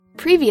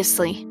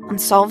Previously on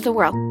Solve the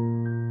World.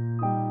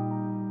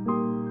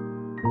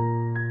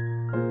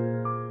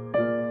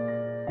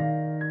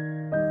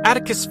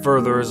 Atticus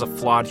Further is a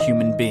flawed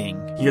human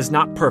being. He is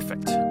not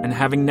perfect, and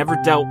having never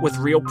dealt with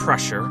real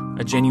pressure,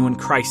 a genuine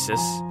crisis,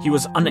 he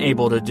was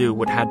unable to do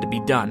what had to be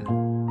done.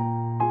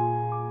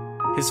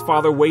 His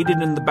father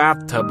waited in the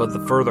bathtub of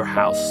the Further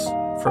house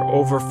for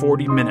over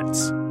 40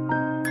 minutes.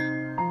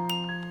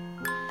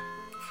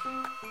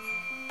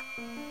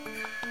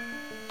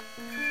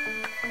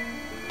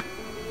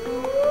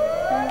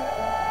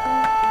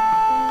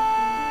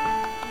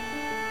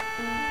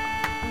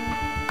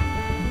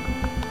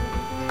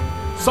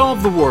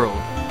 Solve the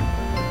World,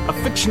 a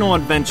fictional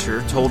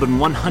adventure told in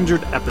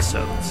 100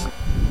 episodes.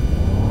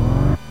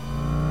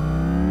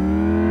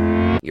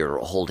 You're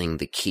holding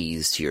the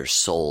keys to your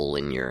soul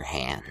in your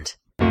hand.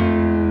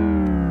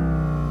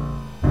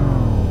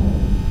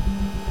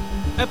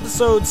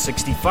 Episode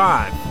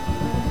 65,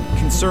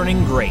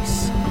 Concerning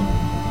Grace.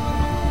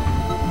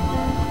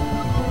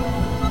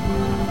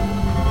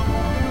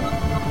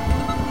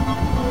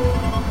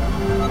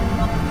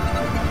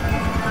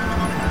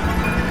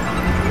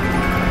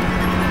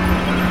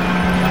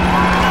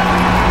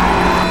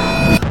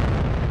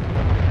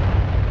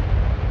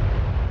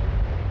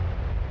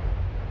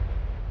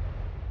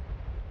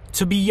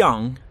 To be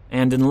young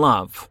and in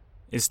love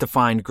is to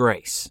find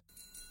grace.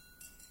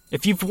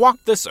 If you've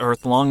walked this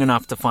earth long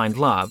enough to find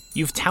love,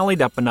 you've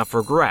tallied up enough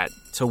regret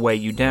to weigh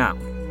you down.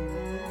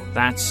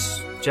 That's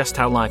just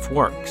how life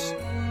works.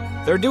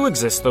 There do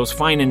exist those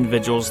fine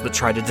individuals that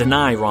try to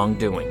deny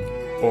wrongdoing,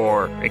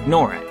 or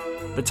ignore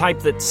it, the type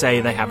that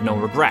say they have no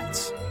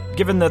regrets.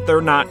 Given that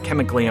they're not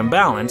chemically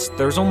imbalanced,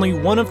 there's only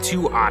one of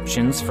two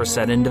options for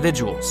said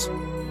individuals.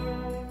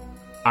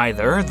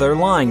 Either they're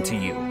lying to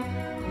you.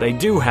 They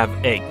do have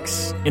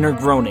aches, inner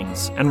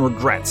groanings, and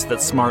regrets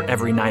that smart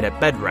every night at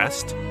bed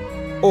rest,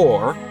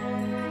 or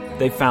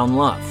they found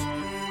love.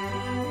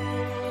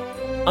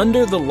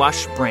 Under the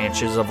lush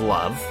branches of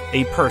love,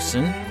 a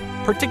person,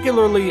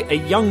 particularly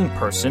a young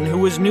person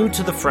who is new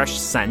to the fresh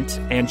scent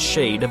and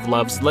shade of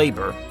love's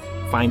labor,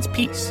 finds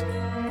peace.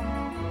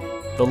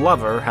 The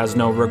lover has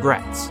no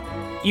regrets.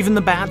 Even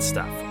the bad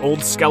stuff,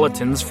 old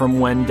skeletons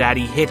from when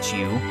daddy hit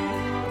you,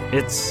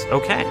 it's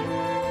okay.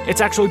 It's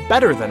actually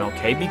better than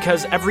okay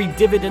because every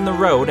divot in the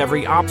road,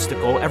 every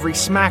obstacle, every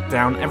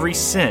smackdown, every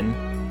sin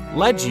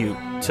led you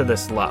to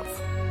this love.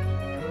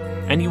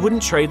 And you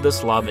wouldn't trade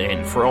this love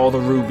in for all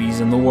the rubies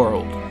in the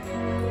world.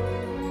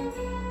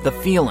 The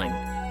feeling,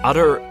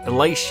 utter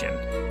elation,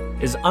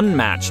 is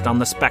unmatched on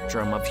the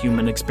spectrum of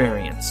human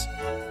experience.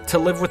 To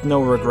live with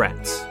no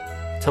regrets.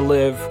 To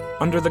live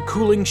under the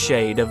cooling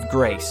shade of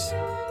grace,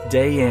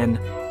 day in,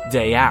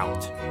 day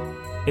out,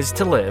 is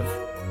to live,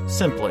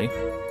 simply,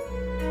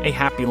 a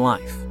happy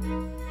life.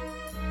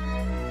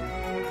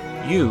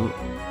 You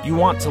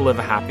want to live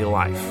a happy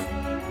life.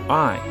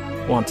 I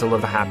want to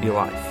live a happy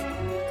life.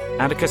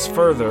 Atticus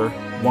Further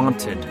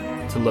wanted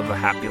to live a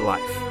happy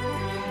life.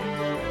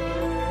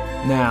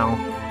 Now,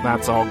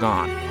 that's all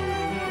gone.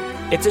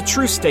 It's a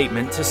true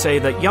statement to say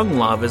that young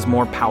love is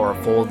more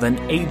powerful than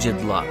aged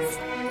love.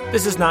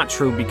 This is not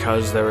true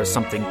because there is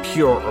something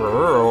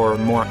purer or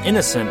more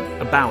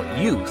innocent about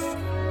youth.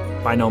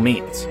 By no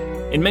means.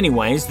 In many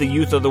ways, the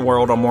youth of the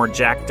world are more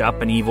jacked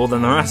up and evil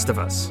than the rest of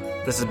us.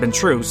 This has been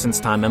true since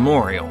time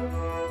immemorial.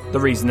 The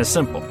reason is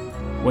simple.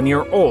 When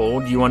you're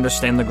old, you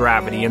understand the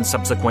gravity and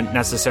subsequent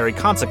necessary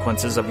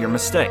consequences of your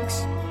mistakes.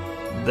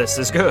 This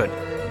is good.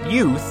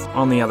 Youth,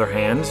 on the other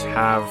hand,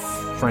 have,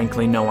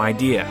 frankly, no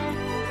idea.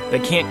 They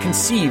can't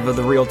conceive of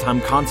the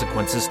real-time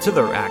consequences to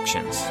their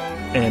actions,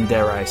 and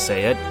dare I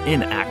say it,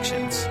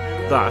 inactions.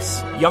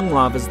 Thus, young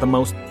love is the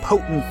most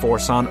potent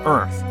force on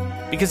Earth,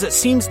 because it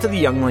seems to the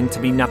youngling to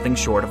be nothing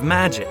short of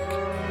magic.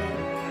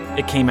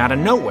 It came out of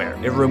nowhere.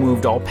 It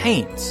removed all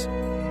pains,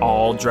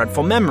 all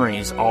dreadful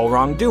memories, all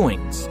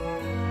wrongdoings,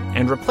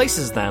 and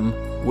replaces them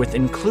with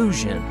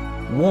inclusion,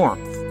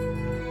 warmth,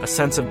 a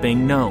sense of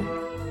being known.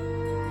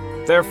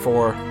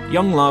 Therefore,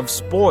 young love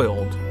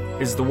spoiled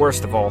is the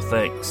worst of all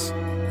things,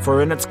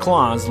 for in its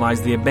claws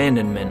lies the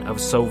abandonment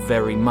of so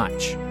very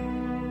much.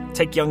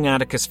 Take young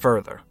Atticus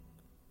Further.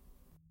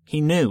 He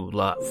knew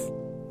love.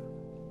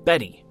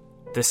 Betty,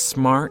 this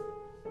smart,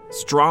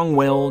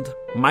 strong-willed,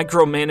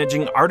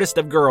 micromanaging artist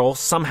of girl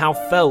somehow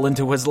fell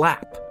into his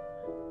lap.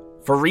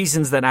 For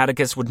reasons that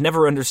Atticus would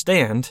never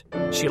understand,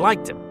 she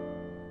liked him.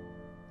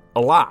 A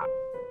lot.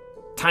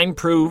 Time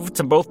proved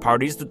to both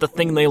parties that the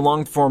thing they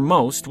longed for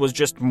most was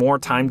just more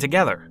time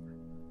together.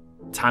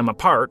 Time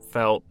apart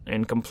felt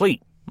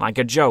incomplete, like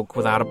a joke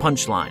without a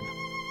punchline.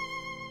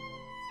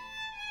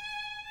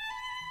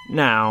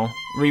 Now,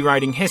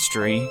 rewriting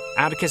history,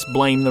 Atticus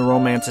blamed the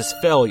romance's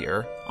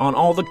failure on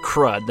all the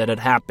crud that had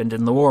happened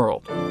in the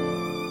world.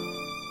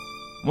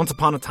 Once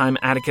upon a time,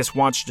 Atticus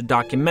watched a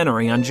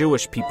documentary on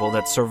Jewish people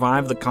that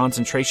survived the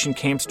concentration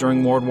camps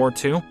during World War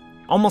II.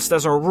 Almost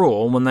as a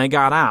rule, when they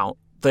got out,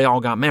 they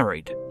all got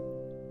married.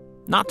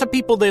 Not to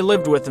people they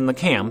lived with in the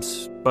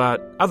camps,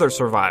 but other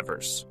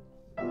survivors.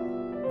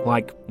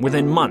 Like,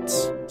 within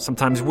months,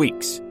 sometimes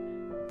weeks,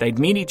 They'd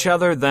meet each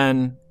other,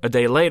 then, a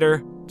day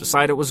later,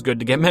 decide it was good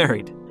to get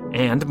married.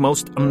 And,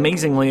 most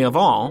amazingly of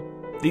all,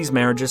 these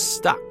marriages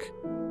stuck.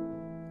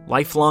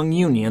 Lifelong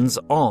unions,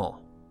 all.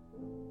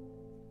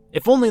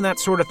 If only that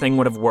sort of thing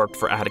would have worked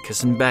for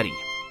Atticus and Betty.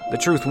 The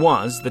truth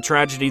was, the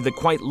tragedy that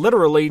quite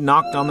literally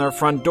knocked on their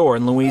front door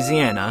in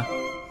Louisiana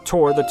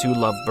tore the two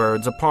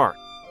lovebirds apart.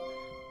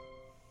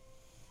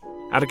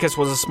 Atticus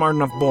was a smart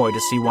enough boy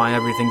to see why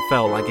everything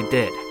fell like it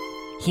did.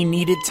 He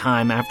needed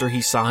time after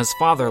he saw his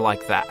father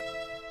like that.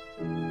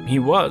 He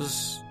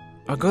was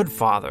a good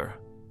father.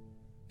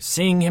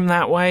 Seeing him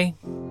that way,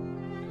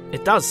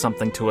 it does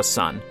something to a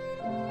son.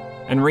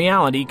 And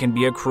reality can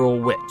be a cruel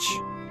witch.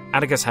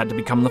 Atticus had to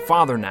become the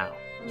father now.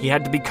 He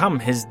had to become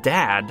his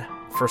dad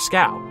for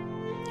Scout.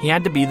 He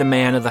had to be the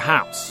man of the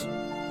house.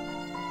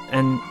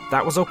 And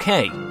that was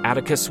okay.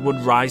 Atticus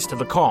would rise to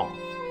the call.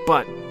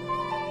 But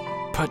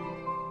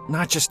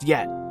not just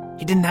yet.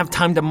 He didn't have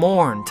time to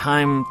mourn,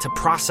 time to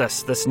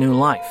process this new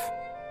life.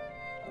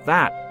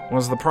 That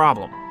was the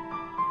problem.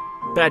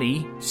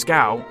 Betty,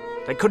 Scout,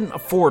 they couldn't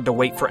afford to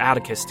wait for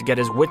Atticus to get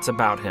his wits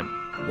about him.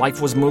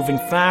 Life was moving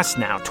fast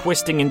now,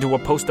 twisting into a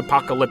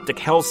post-apocalyptic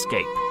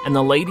hellscape, and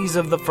the ladies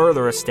of the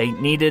further estate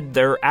needed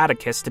their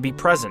Atticus to be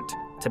present,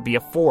 to be a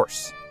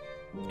force.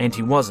 And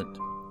he wasn't.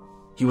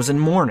 He was in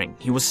mourning,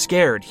 he was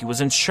scared, he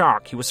was in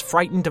shock, he was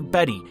frightened of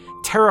Betty,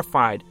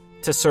 terrified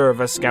to serve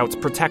as Scout's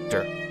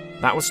protector.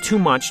 That was too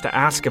much to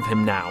ask of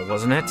him now,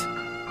 wasn't it?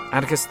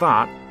 Atticus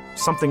thought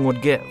something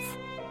would give.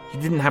 He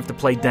didn't have to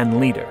play den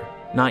leader,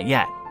 not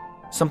yet.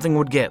 Something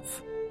would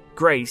give.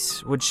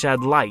 Grace would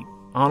shed light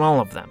on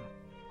all of them.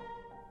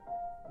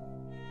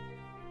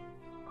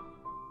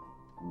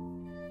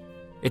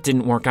 It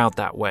didn't work out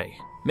that way.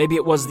 Maybe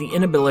it was the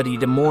inability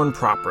to mourn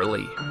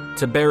properly,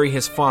 to bury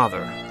his father,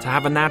 to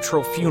have a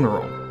natural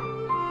funeral.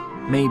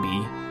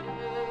 Maybe.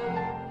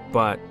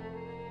 But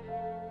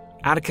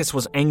Atticus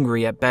was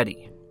angry at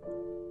Betty.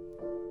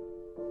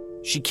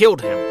 She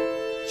killed him.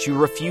 She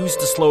refused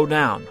to slow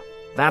down.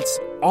 That's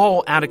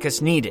all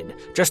Atticus needed.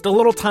 Just a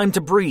little time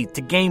to breathe,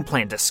 to game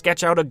plan, to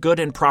sketch out a good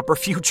and proper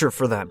future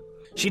for them.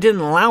 She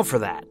didn't allow for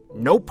that.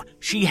 Nope,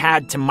 she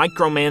had to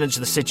micromanage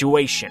the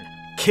situation.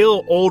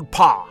 Kill old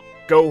Pa.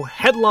 Go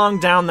headlong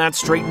down that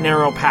straight and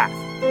narrow path.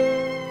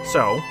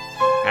 So,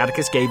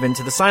 Atticus gave in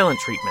to the silent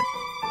treatment.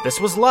 This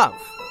was love,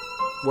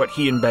 what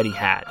he and Betty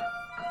had.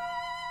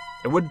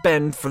 It would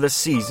bend for the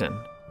season,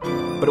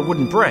 but it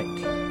wouldn't break.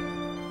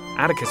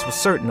 Atticus was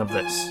certain of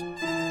this.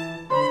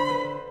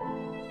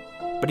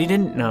 But he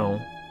didn't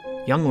know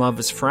young love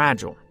is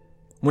fragile.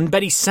 When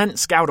Betty sent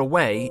Scout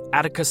away,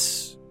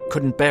 Atticus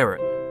couldn't bear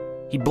it.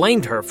 He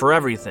blamed her for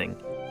everything.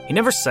 He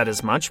never said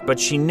as much, but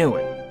she knew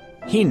it.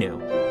 He knew.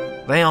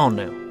 They all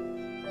knew.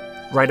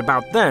 Right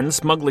about then,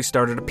 Smugly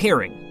started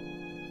appearing.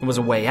 It was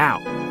a way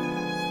out.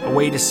 A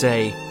way to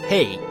say,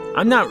 hey,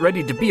 I'm not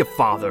ready to be a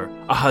father,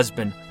 a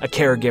husband, a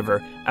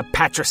caregiver, a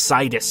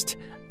patricidist,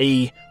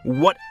 a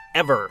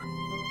whatever.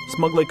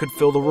 Smugly could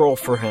fill the role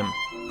for him.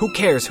 Who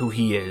cares who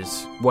he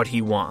is, what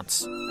he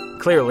wants?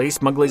 Clearly,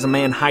 Smugly's a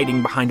man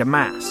hiding behind a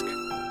mask.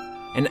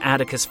 And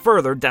Atticus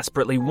further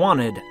desperately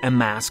wanted a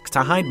mask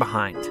to hide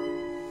behind.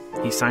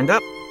 He signed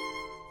up.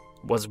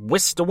 Was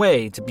whisked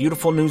away to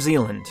beautiful New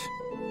Zealand.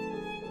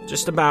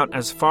 Just about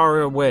as far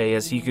away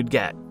as he could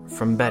get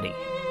from Betty.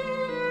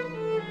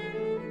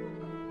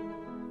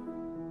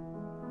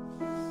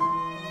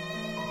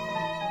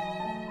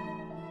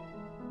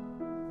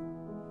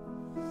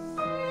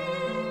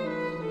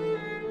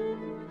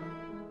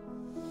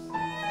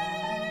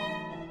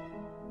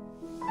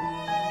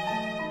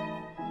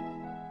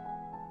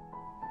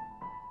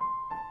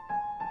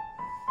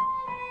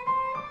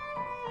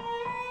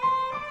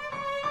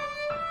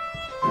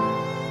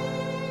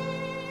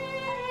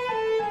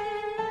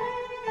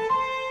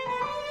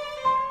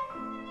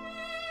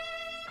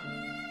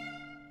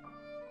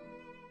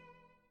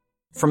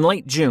 From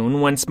late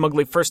June, when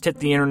Smugly first hit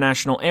the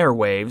international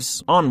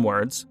airwaves,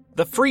 onwards,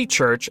 the Free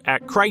Church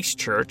at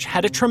Christchurch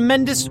had a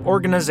tremendous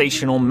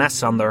organizational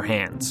mess on their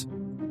hands.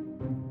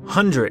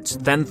 Hundreds,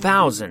 then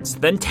thousands,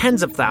 then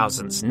tens of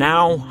thousands,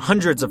 now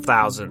hundreds of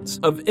thousands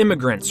of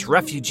immigrants,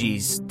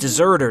 refugees,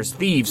 deserters,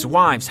 thieves,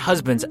 wives,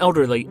 husbands,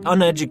 elderly,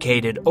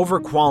 uneducated,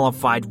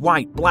 overqualified,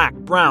 white, black,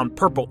 brown,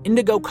 purple,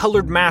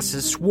 indigo-colored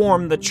masses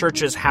swarmed the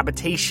church's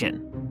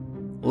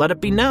habitation. Let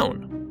it be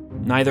known.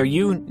 Neither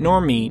you, nor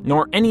me,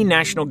 nor any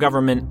national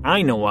government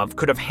I know of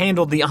could have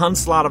handled the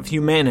onslaught of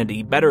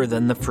humanity better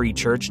than the Free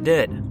Church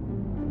did.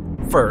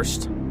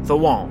 First, the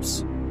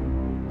walls.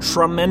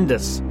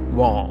 Tremendous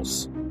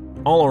walls.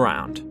 All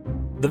around.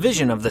 The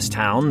vision of this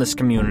town, this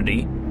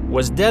community,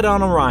 was dead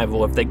on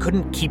arrival if they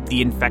couldn't keep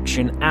the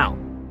infection out.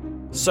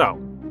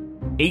 So,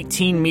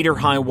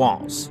 18-meter-high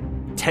walls,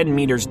 10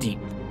 meters deep,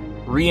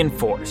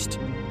 reinforced,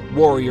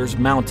 warriors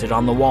mounted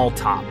on the wall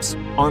tops,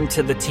 armed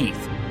to the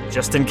teeth,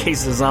 just in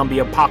case a zombie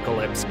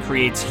apocalypse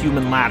creates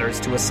human ladders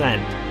to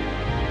ascend.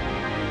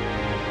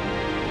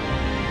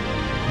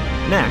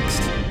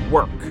 Next,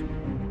 work.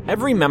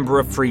 Every member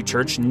of Free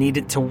Church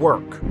needed to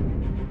work.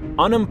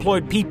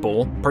 Unemployed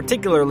people,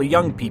 particularly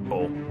young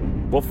people,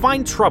 will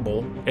find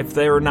trouble if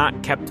they are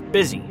not kept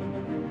busy.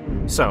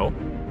 So,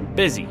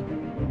 busy.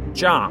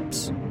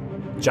 Jobs.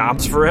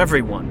 Jobs for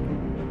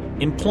everyone.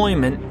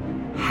 Employment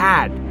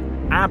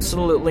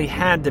absolutely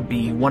had to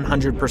be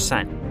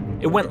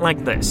 100%. It went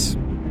like this.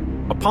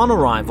 Upon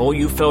arrival,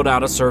 you filled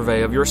out a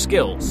survey of your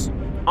skills.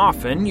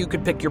 Often, you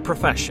could pick your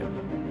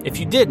profession. If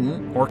you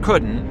didn't, or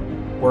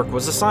couldn't, work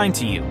was assigned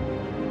to you.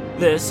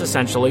 This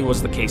essentially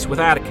was the case with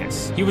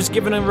Atticus. He was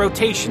given a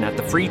rotation at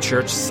the Free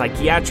Church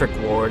psychiatric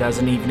ward as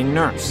an evening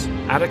nurse.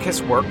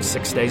 Atticus worked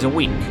 6 days a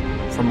week,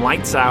 from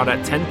lights out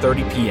at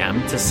 10:30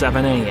 p.m. to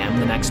 7 a.m.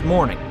 the next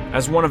morning.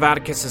 As one of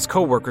Atticus's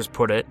co-workers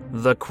put it,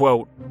 the,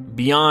 quote,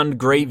 beyond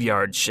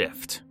graveyard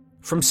shift.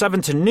 From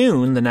 7 to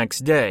noon the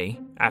next day,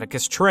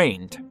 Atticus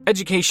trained.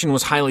 Education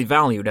was highly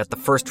valued at the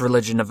first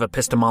religion of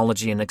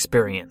epistemology and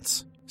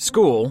experience.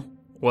 School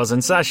was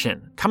in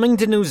session. Coming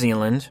to New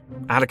Zealand,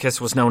 Atticus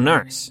was no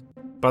nurse.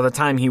 By the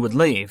time he would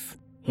leave,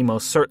 he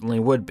most certainly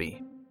would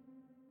be.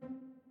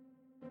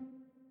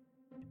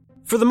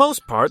 For the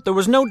most part, there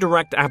was no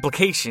direct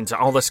application to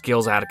all the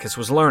skills Atticus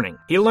was learning.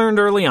 He learned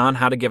early on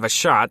how to give a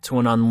shot to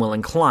an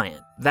unwilling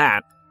client.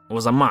 That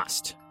was a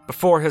must.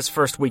 Before his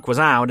first week was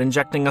out,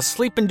 injecting a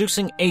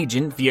sleep-inducing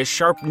agent via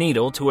sharp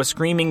needle to a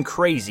screaming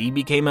crazy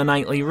became a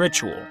nightly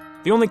ritual.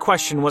 The only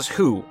question was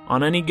who,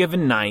 on any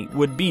given night,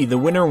 would be the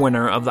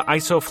winner of the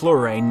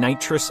isoflurane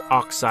nitrous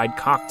oxide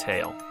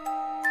cocktail.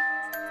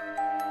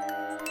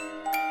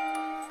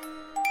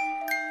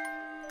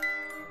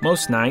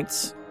 Most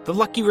nights, the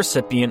lucky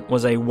recipient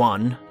was a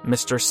one,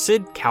 Mr.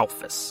 Sid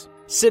Kalfas.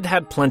 Sid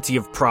had plenty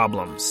of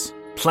problems.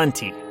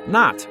 Plenty.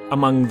 Not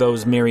among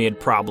those myriad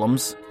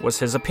problems was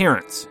his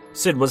appearance.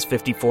 Sid was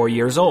 54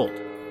 years old,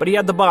 but he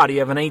had the body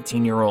of an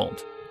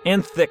 18-year-old,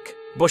 and thick,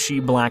 bushy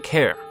black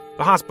hair.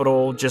 The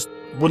hospital just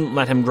wouldn't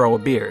let him grow a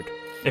beard.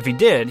 If he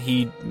did,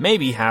 he'd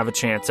maybe have a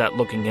chance at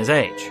looking his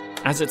age.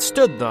 As it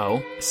stood,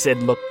 though,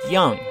 Sid looked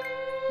young.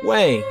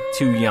 Way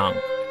too young.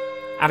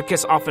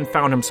 Atticus often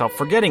found himself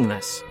forgetting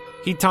this.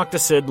 He'd talk to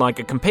Sid like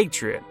a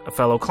compatriot, a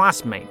fellow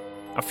classmate,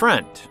 a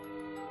friend.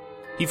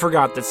 He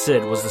forgot that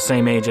Sid was the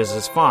same age as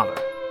his father,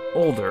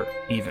 older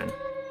even.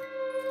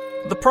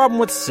 The problem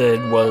with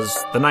Sid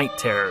was the night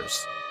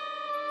terrors.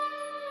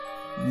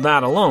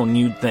 That alone,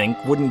 you'd think,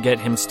 wouldn't get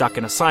him stuck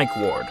in a psych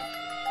ward.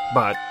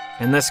 But,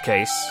 in this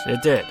case,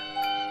 it did.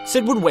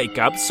 Sid would wake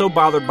up so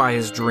bothered by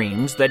his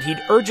dreams that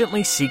he'd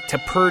urgently seek to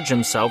purge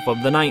himself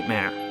of the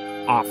nightmare.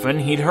 Often,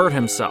 he'd hurt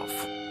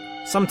himself.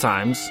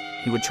 Sometimes,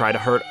 he would try to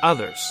hurt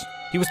others.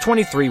 He was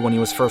 23 when he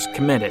was first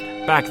committed.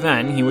 Back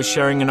then, he was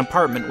sharing an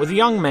apartment with a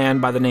young man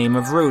by the name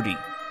of Rudy.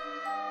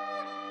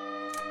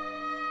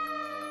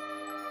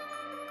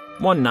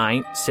 One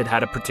night, Sid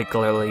had a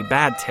particularly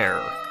bad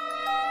terror.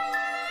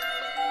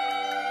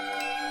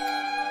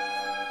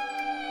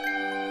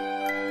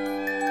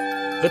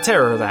 The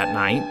terror that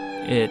night,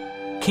 it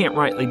can't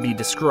rightly be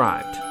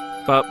described.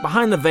 But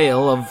behind the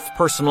veil of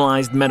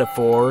personalized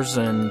metaphors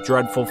and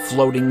dreadful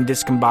floating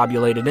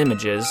discombobulated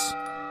images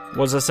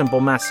was a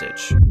simple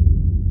message.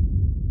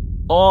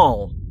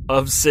 All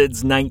of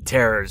Sid's night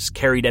terrors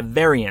carried a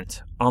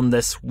variant on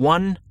this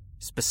one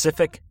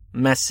specific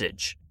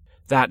message.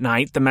 That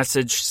night, the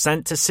message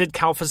sent to Sid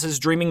Kalfas'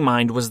 dreaming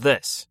mind was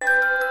this.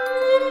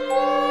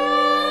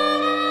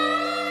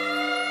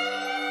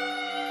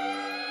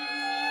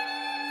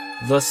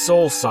 The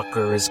soul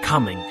sucker is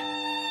coming.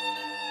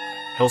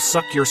 He'll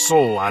suck your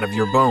soul out of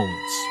your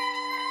bones.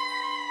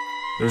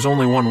 There's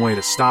only one way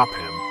to stop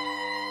him.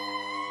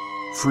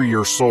 Free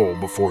your soul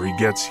before he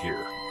gets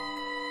here.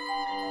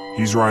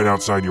 He's right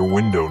outside your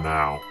window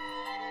now.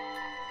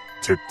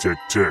 Tick, tick,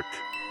 tick.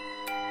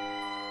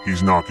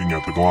 He's knocking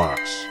at the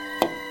glass.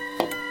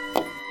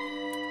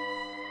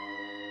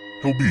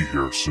 He'll be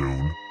here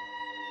soon.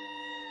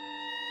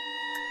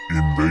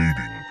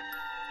 Invading.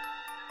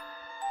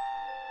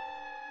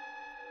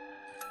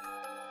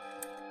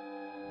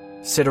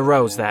 Sid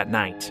arose that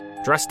night.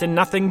 Dressed in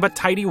nothing but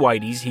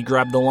tighty-whities, he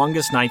grabbed the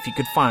longest knife he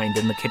could find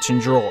in the kitchen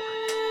drawer.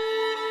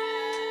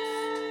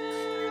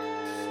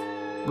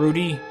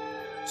 Rudy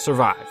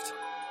survived.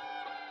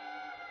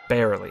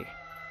 Barely.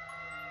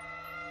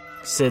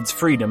 Sid's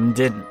freedom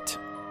didn't.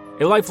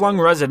 A lifelong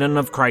resident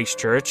of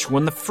Christchurch,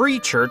 when the Free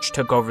Church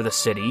took over the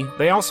city,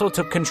 they also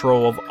took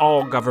control of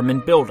all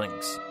government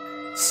buildings.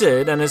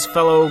 Sid and his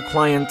fellow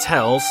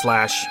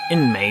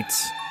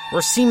clientele/inmates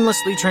were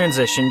seamlessly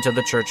transitioned to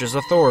the church's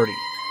authority.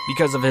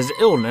 Because of his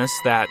illness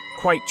that,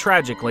 quite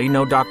tragically,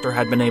 no doctor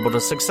had been able to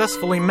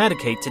successfully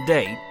medicate to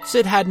date,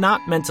 Sid had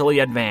not mentally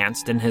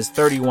advanced in his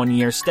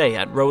 31-year stay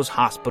at Rose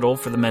Hospital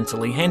for the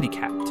Mentally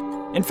Handicapped.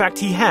 In fact,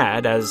 he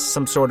had, as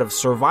some sort of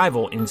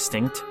survival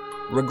instinct,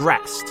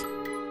 regressed.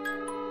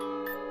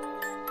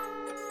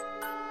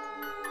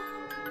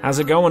 "How's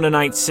it going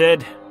tonight,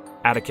 Sid?"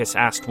 Atticus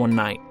asked one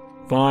night.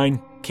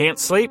 "Fine. Can't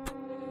sleep?"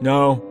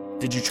 "No."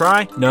 "Did you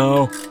try?"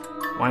 "No."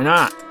 "Why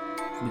not?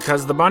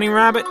 Because the bunny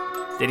rabbit?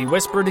 Did he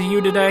whisper to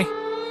you today?"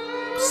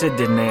 Sid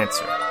didn't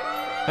answer.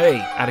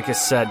 "Hey,"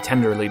 Atticus said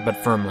tenderly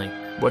but firmly.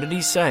 "What did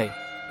he say?"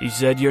 "He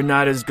said you're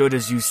not as good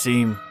as you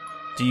seem."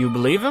 "Do you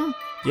believe him?"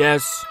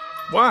 "Yes.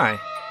 Why?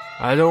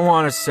 I don't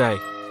want to say.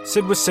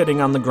 Sid was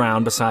sitting on the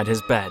ground beside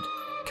his bed.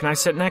 Can I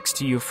sit next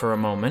to you for a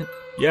moment?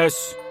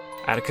 Yes.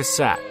 Atticus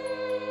sat.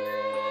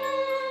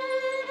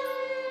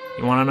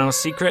 You want to know a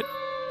secret?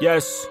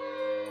 Yes.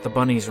 The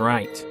bunny's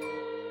right.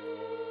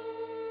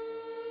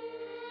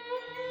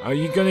 Are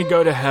you gonna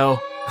go to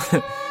hell?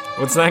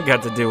 What's that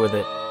got to do with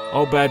it?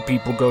 All bad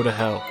people go to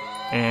hell.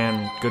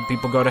 And good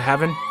people go to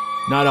heaven?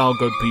 Not all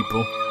good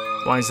people.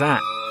 Why's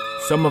that?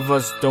 Some of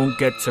us don't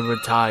get to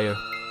retire.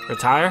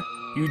 Retire?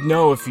 You'd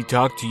know if you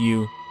talked to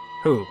you.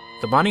 Who?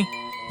 The bunny?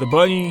 The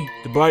bunny,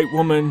 the bright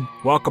woman,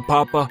 Waka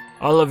Papa,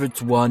 all of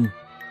it's one.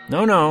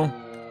 No.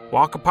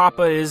 Waka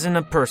Papa isn't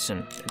a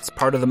person. It's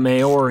part of the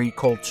Maori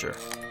culture.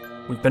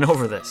 We've been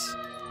over this.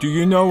 Do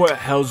you know what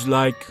hell's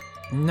like?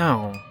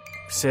 No.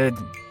 Sid,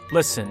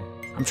 listen.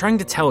 I'm trying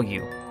to tell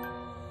you.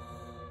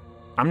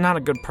 I'm not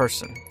a good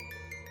person.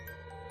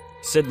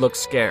 Sid looked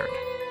scared.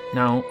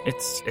 No,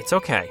 it's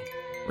okay.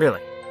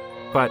 Really.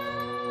 But,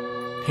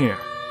 here.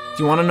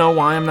 Do you want to know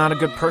why I'm not a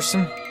good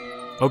person?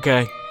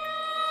 Okay.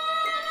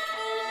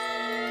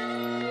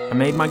 I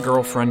made my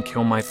girlfriend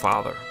kill my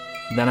father.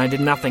 Then I did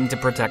nothing to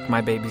protect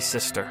my baby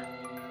sister.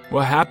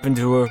 What happened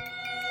to her?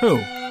 Who?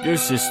 Your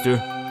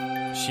sister?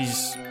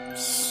 She's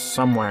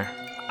somewhere.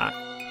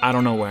 I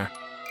don't know where.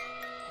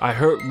 I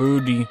hurt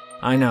Rudy.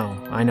 I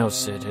know,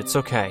 Sid. It's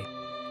okay.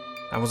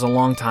 That was a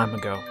long time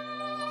ago.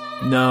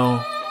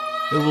 No,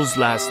 it was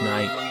last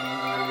night.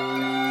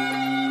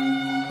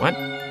 What?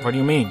 What do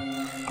you mean?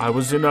 I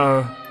was in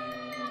a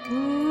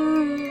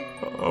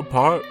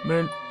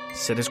apartment.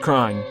 Sid is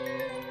crying.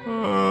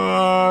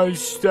 I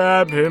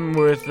stabbed him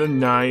with a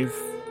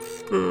knife.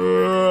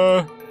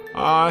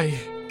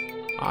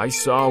 I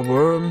saw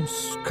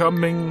worms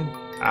coming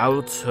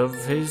out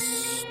of his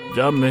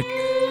stomach.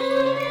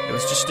 It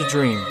was just a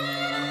dream.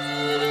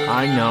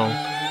 I know.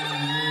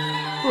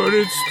 But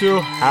it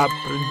still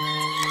happened.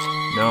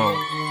 No.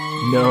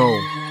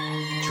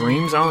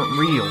 Dreams aren't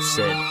real,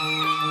 Sid.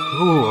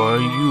 Who are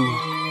you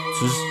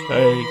to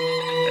say?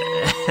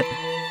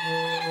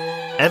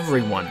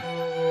 Everyone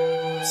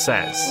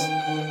says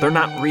they're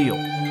not real.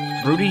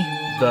 Rudy,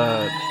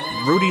 the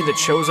Rudy that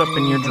shows up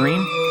in your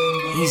dream,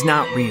 he's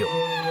not real.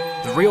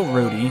 The real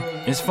Rudy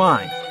is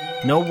fine.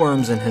 No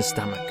worms in his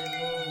stomach.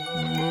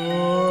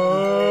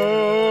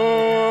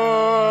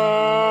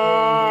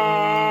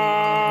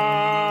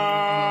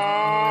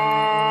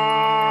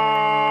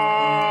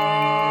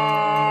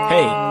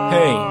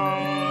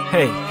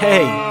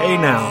 Hey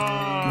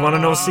now. You want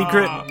to know a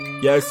secret?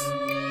 Yes.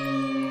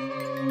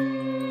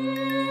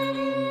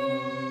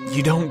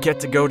 You don't get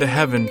to go to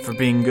heaven for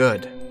being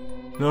good.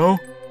 No?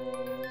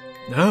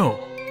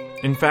 No.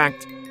 In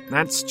fact,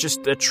 that's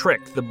just a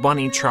trick the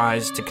bunny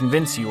tries to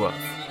convince you of.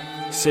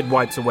 Sid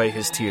wipes away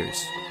his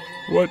tears.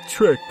 What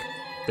trick?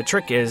 The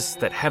trick is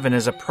that heaven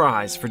is a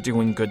prize for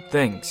doing good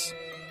things.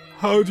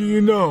 How do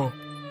you know?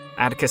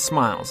 Atticus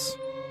smiles.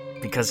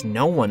 Because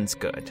no one's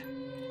good.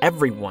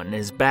 Everyone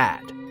is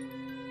bad.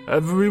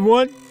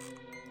 Everyone?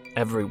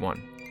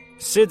 Everyone.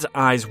 Sid's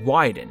eyes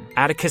widen.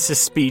 Atticus's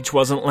speech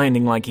wasn't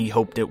landing like he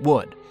hoped it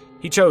would.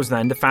 He chose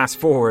then to fast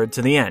forward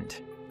to the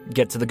end.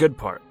 Get to the good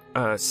part.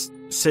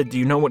 Sid, do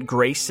you know what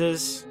grace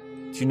is?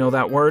 Do you know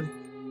that word?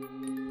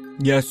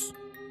 Yes.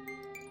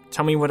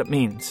 Tell me what it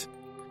means.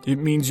 It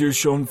means you're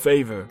shown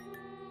favor.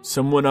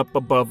 Someone up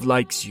above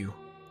likes you.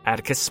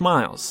 Atticus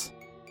smiles.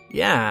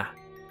 Yeah,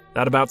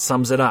 that about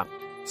sums it up.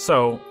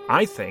 So,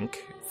 I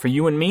think, for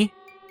you and me,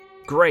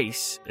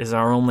 grace is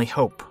our only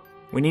hope.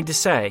 We need to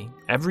say,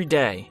 every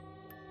day,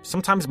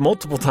 sometimes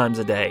multiple times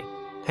a day,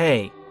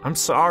 hey, I'm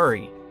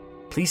sorry.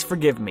 Please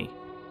forgive me.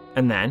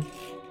 And then,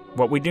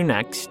 what we do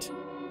next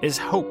is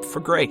hope for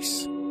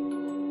grace.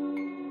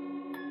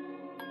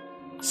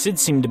 Sid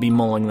seemed to be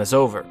mulling this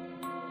over.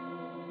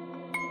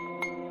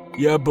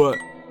 Yeah, but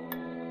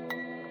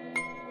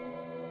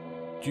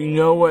do you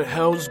know what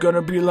hell's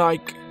gonna be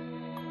like?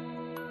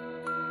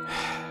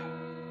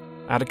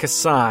 Atticus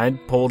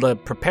sighed, pulled a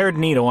prepared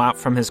needle out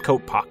from his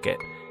coat pocket,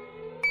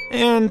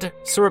 and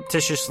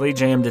surreptitiously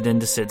jammed it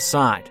into Sid's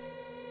side.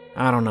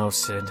 I don't know,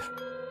 Sid.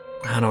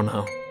 I don't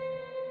know.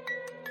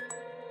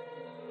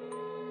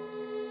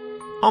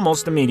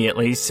 Almost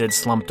immediately, Sid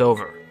slumped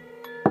over.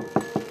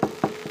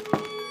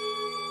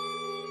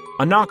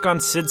 A knock on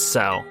Sid's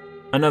cell.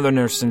 Another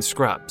nurse in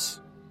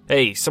scrubs.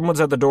 Hey,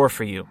 someone's at the door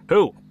for you.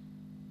 Who?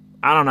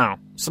 I don't know.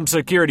 Some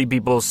security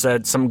people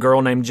said some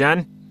girl named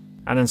Jenn.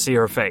 I didn't see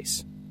her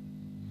face.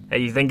 Hey,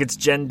 you think it's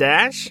Jenn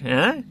Dash,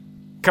 huh?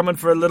 Coming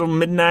for a little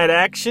midnight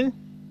action?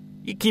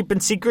 You keeping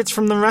secrets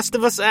from the rest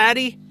of us,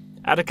 Addie?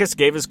 Atticus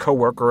gave his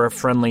coworker a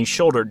friendly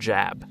shoulder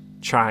jab,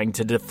 trying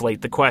to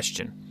deflate the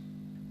question.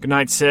 Good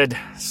night, Sid.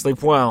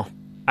 Sleep well,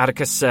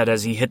 Atticus said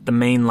as he hit the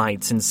main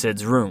lights in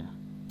Sid's room.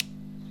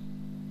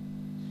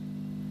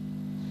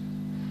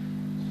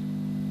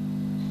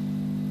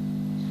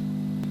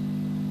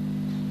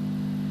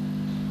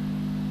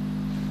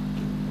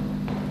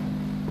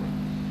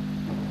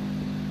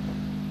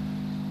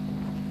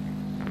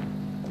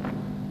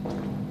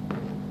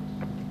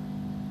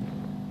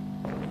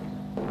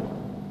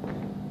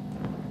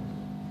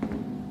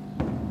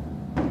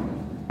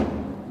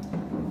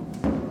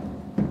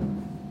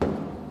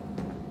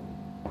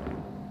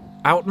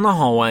 Out in the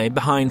hallway,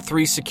 behind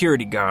 3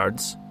 security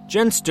guards,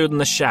 Jenn stood in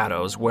the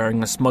shadows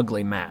wearing a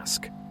smugly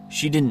mask.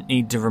 She didn't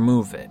need to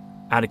remove it.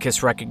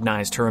 Atticus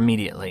recognized her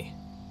immediately.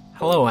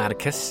 Hello,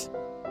 Atticus.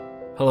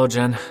 Hello,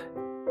 Jenn.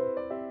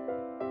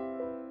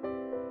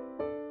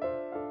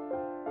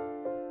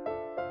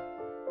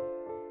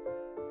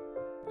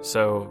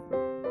 So,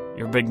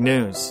 your big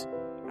news.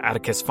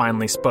 Atticus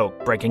finally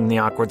spoke, breaking the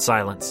awkward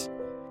silence.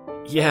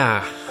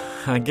 Yeah,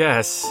 I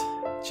guess,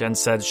 Jenn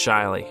said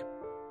shyly.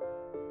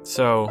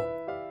 So,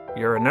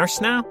 you're a nurse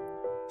now?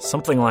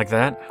 Something like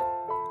that.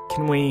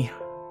 Can we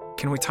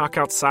talk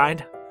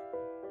outside?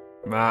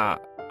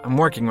 I'm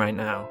working right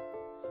now.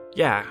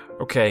 Yeah,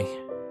 okay.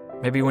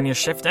 Maybe when your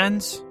shift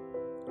ends?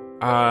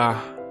 Why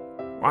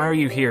are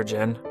you here,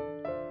 Jenn?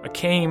 I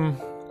came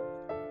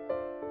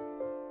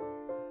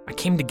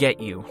to get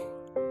you.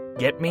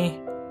 Get me?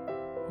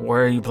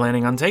 Where are you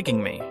planning on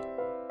taking me?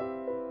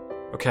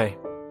 Okay,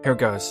 here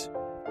goes.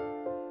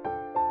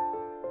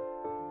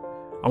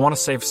 I want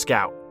to save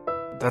Scout.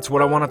 That's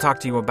what I want to talk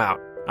to you about.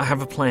 I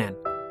have a plan.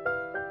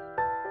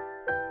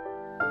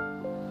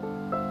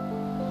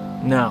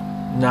 No.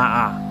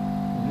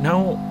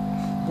 No?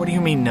 What do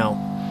you mean, no?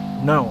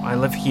 No, I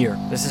live here.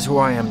 This is who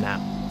I am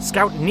now.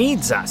 Scout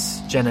needs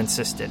us, Jenn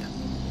insisted.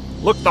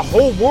 Look, the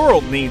whole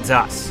world needs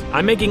us.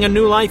 I'm making a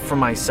new life for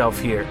myself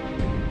here.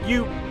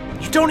 You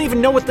don't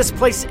even know what this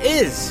place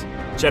is,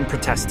 Jenn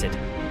protested.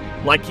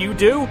 Like you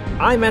do?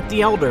 I met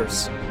the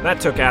elders.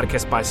 That took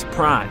Atticus by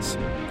surprise.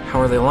 How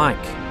are they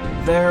like?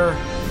 They're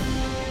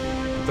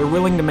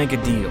willing to make a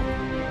deal.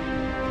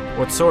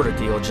 What sort of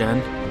deal,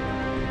 Jenn?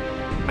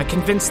 I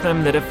convinced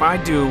them that if I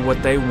do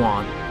what they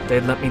want,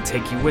 they'd let me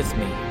take you with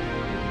me.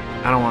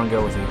 I don't want to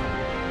go with you.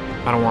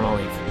 I don't want to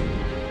leave.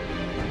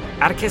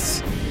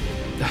 Atticus,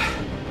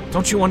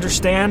 don't you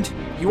understand?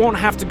 You won't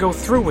have to go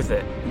through with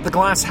it. The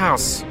glass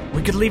house.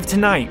 We could leave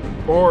tonight,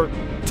 or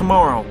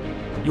tomorrow.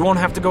 You won't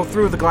have to go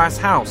through the glass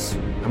house.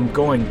 I'm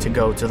going to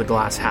go to the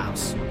glass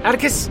house.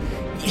 Atticus,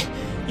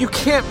 you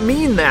can't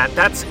mean that.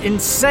 That's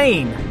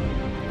insane.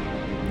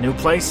 New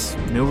place,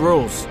 new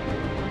rules.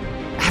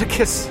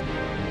 Atticus.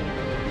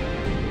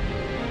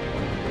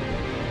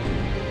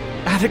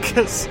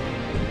 Atticus.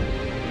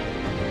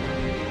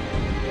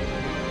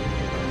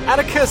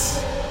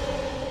 Atticus.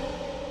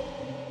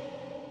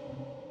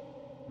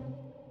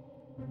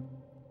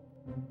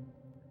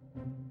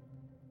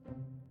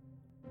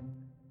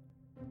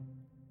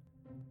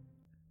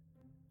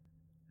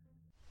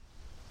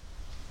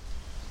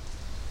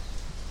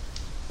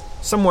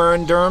 Somewhere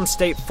in Durham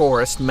State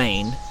Forest,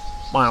 Maine,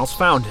 Miles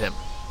found him.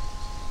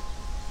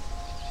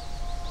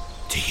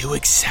 Do you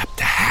accept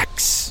the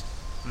hex?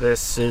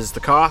 This is the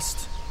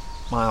cost,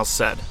 Miles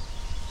said.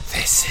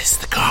 This is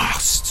the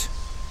cost.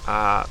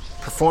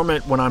 Perform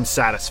it when I'm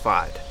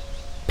satisfied.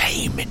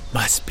 Payment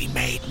must be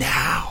made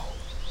now.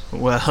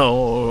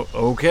 Well,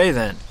 okay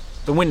then.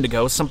 The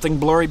Wendigo, something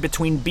blurry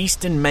between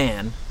beast and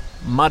man,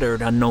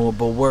 muttered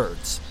unknowable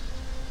words.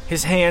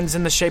 His hands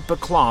in the shape of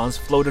claws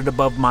floated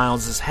above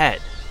Miles's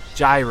head,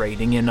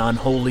 gyrating in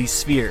unholy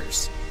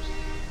spheres.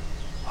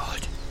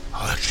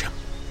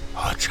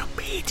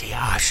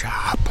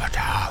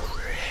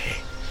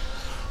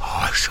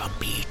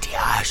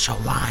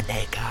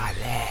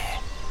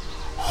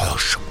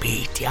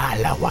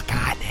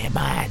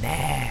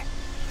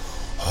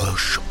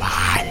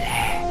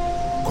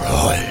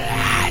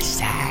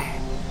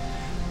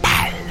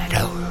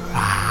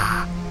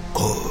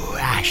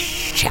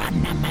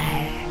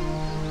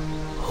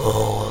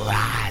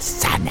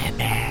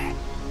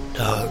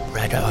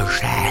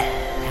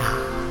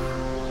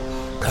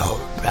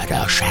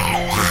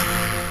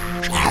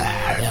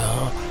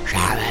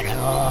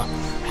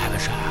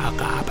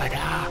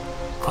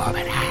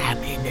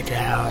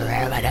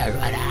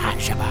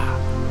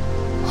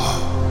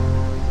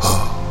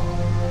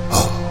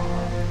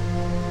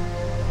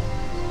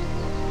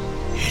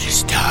 It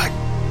is done.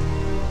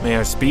 May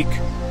I speak?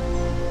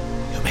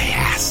 You may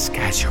ask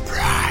as your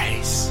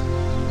prize.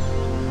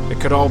 It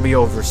could all be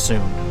over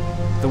soon.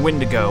 The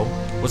Wendigo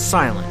was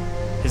silent,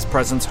 his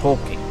presence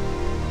hulking.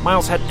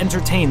 Miles had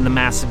entertained the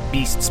massive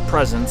beast's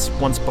presence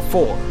once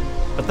before,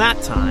 but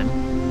that time,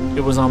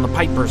 it was on the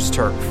Piper's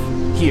turf.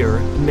 Here,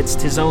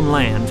 amidst his own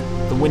land,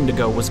 the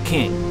Wendigo was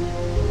king.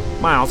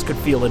 Miles could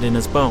feel it in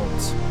his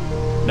bones.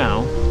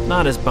 No,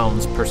 not his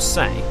bones per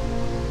se.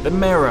 The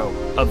marrow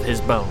of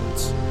his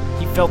bones.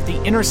 He felt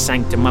the inner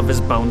sanctum of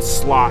his bones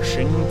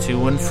sloshing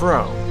to and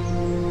fro,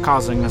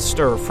 causing a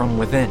stir from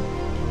within.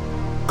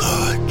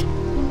 Good.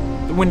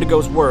 The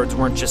Wendigo's words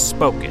weren't just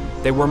spoken.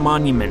 They were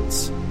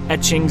monuments,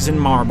 etchings in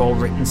marble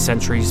written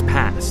centuries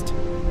past.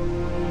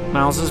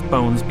 Miles's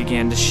bones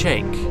began to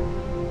shake.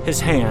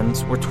 His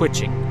hands were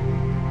twitching.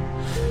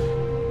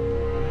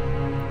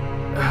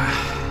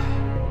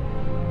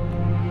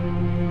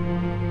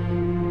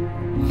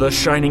 The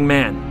Shining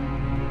Man,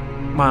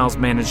 Miles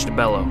managed to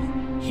bellow.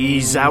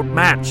 He's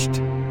outmatched.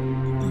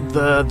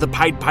 The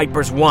Pied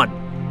Piper's won.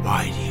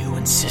 Why do you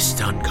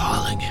insist on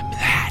calling him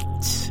that?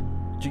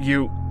 Do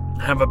you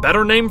have a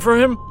better name for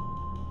him?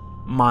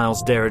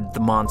 Miles dared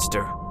the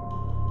monster.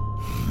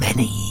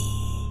 Many.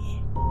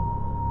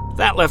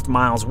 That left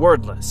Miles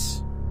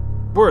wordless.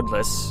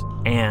 Wordless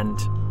and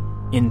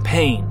in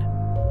pain.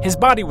 His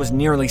body was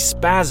nearly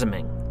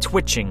spasming,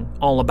 twitching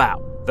all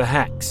about. The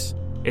hex.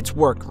 Its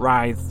work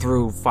writhed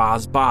through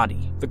Fa's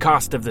body. The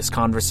cost of this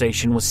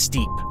conversation was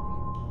steep.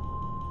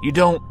 You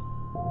don't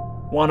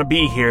want to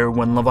be here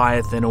when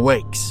Leviathan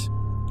awakes.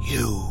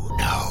 You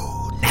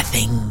know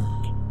nothing.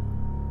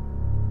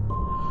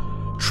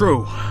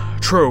 True,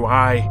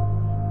 I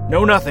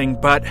know nothing,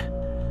 but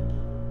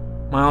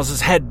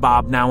Miles's head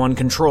bobbed now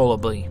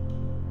uncontrollably.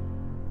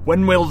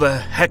 When will the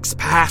hex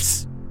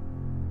pass?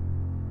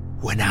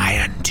 When I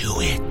undo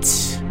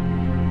it.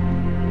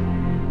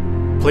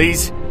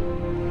 Please,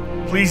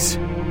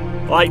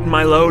 lighten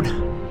my load.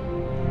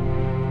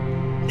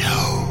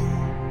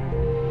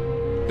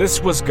 No.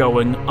 This was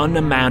going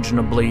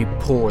unimaginably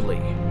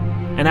poorly.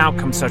 An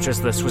outcome such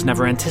as this was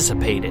never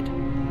anticipated.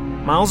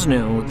 Miles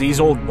knew these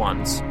old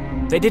ones.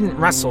 They didn't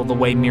wrestle the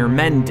way mere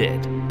men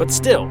did, but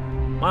still,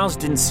 Miles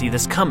didn't see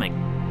this coming.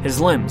 His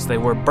limbs, they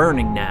were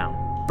burning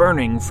now,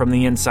 burning from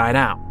the inside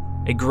out.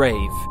 A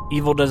grave,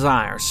 evil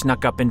desire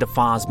snuck up into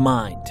Fa's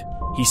mind.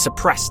 He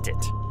suppressed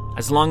it,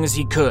 as long as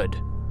he could.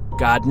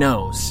 God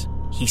knows,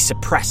 he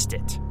suppressed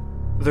it.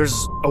 There's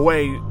a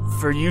way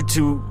for you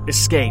to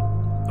escape,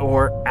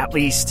 or at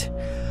least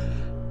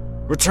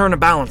return a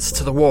balance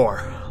to the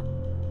war.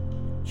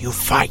 You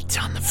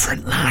fight on the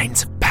front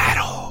lines of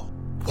battle.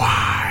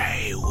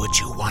 Why would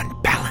you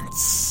want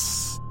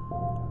balance?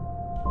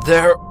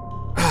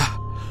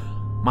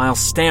 Miles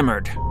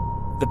stammered.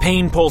 The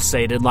pain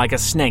pulsated like a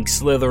snake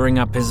slithering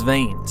up his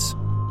veins.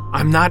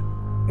 I'm not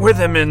with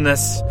him in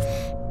this.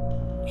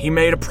 He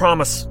made a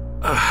promise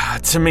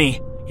to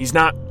me. He's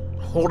not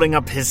holding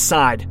up his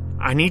side.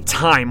 I need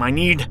time. I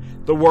need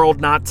the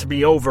world not to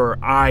be over.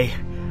 I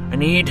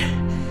need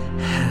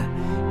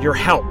your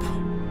help.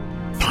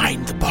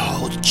 Find the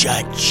bald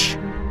judge.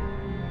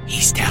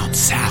 He's down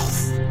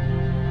south.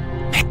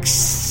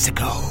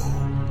 Mexico.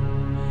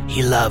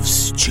 He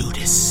loves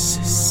Judas.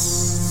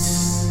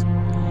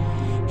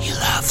 He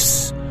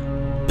loves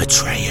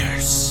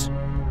betrayers.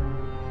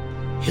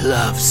 He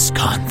loves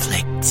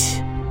conflict.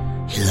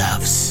 He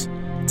loves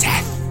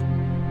death.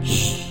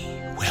 He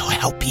will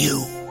help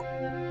you.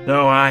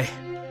 No, I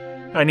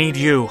need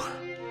you.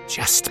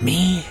 Just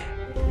me?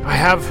 I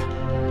have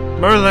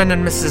Merlin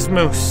and Mrs.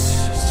 Moose.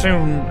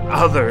 Soon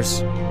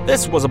others.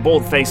 This was a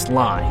bold-faced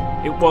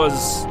lie. It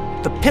was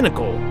the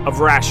pinnacle of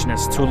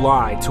rashness to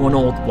lie to an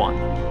old one.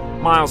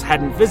 Miles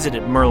hadn't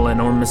visited Merlin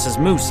or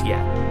Mrs. Moose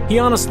yet. He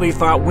honestly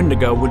thought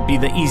Wendigo would be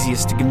the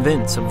easiest to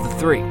convince of the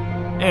three,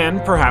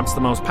 and perhaps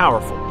the most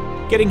powerful.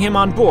 Getting him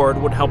on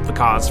board would help the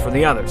cause for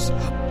the others.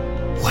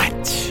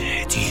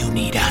 What do you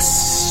need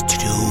us to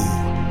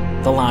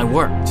do? The lie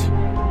worked.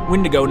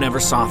 Wendigo never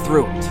saw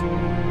through it.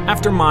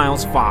 After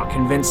Miles, Fa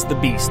convinced the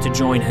beast to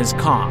join his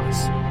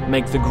cause,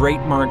 make the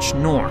Great March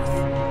north.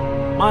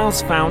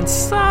 Miles found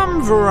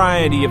some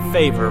variety of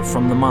favor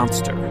from the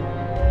monster.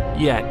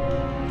 Yet,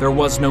 there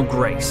was no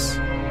grace.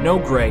 No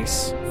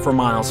grace for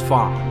Miles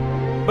Fa.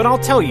 But I'll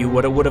tell you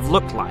what it would have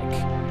looked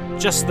like.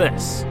 Just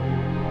this.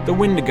 The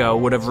Wendigo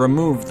would have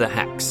removed the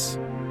hex.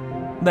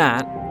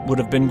 That would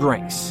have been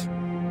grace.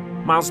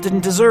 Miles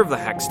didn't deserve the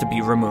hex to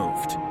be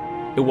removed.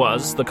 It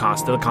was the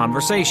cost of the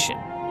conversation.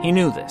 He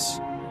knew this.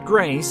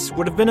 Grace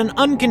would have been an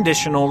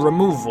unconditional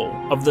removal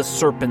of the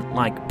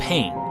serpent-like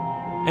pain.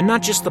 And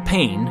not just the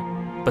pain,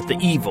 but the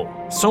evil.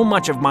 So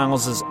much of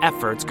Miles's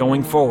efforts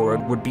going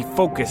forward would be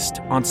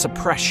focused on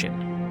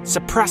suppression.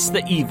 Suppress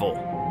the evil.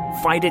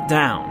 Fight it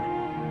down.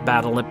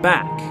 Battle it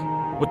back.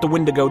 What the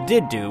Wendigo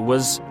did do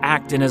was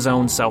act in his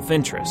own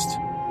self-interest.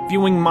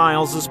 Viewing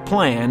Miles's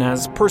plan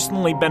as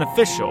personally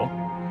beneficial,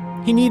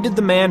 he needed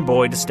the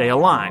man-boy to stay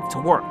alive to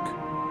work.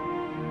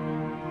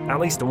 At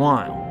least a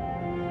while.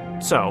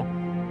 So,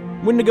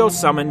 Wendigo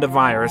summoned a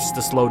virus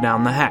to slow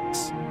down the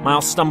hex.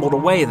 Miles stumbled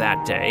away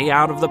that day,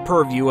 out of the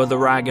purview of the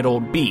ragged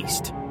old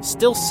beast.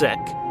 Still sick,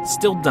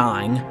 still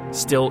dying,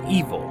 still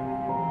evil.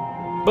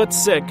 But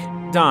sick,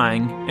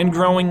 dying, and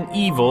growing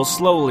evil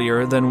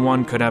slowlier than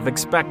one could have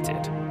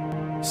expected.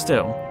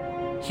 Still,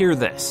 hear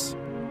this.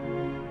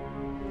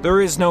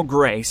 There is no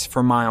grace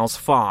for Miles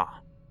Fa.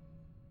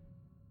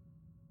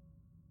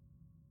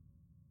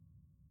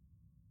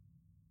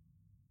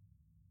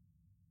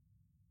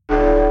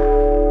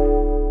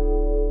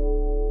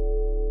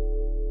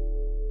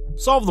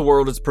 Solve the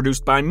World is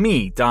produced by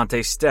me,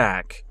 Dante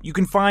Stack. You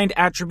can find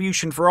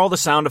attribution for all the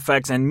sound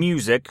effects and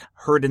music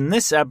heard in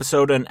this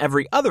episode and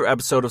every other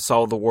episode of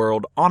Solve the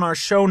World on our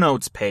show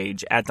notes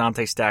page at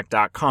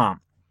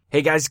dantestack.com.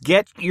 Hey guys,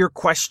 get your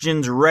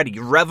questions ready.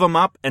 Rev them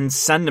up and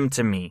send them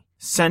to me.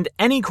 Send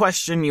any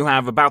question you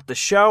have about the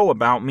show,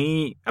 about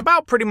me,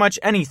 about pretty much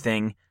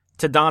anything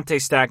to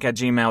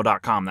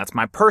dantestack@gmail.com. That's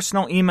my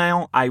personal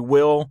email. I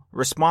will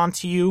respond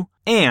to you.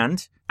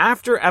 And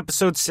after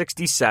episode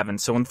 67,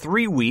 so in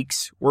 3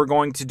 weeks, we're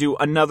going to do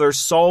another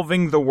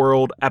Solving the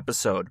World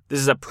episode. This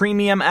is a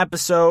premium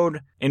episode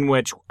in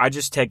which I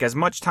just take as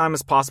much time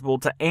as possible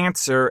to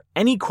answer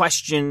any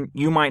question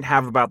you might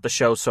have about the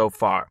show so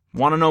far.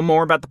 Want to know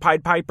more about the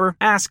Pied Piper?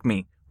 Ask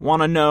me.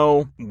 Want to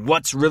know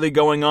what's really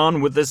going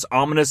on with this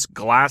ominous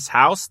glass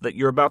house that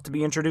you're about to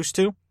be introduced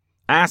to?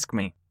 Ask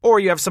me.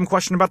 Or you have some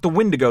question about the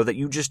Wendigo that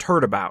you just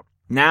heard about.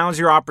 Now's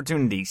your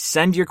opportunity.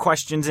 Send your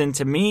questions in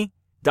to me,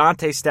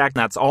 Dante Stack,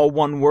 that's all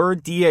one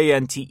word,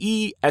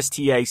 DanteStack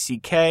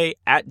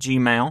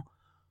 @gmail.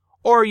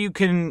 Or you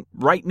can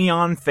write me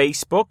on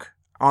Facebook,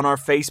 on our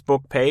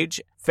Facebook page,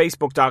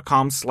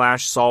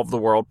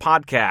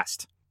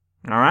 facebook.com/solvetheworldpodcast.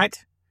 All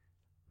right?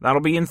 That'll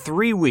be in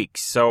 3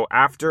 weeks, so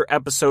after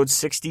episode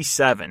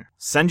 67.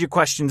 Send your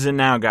questions in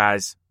now,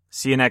 guys.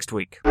 See you next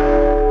week.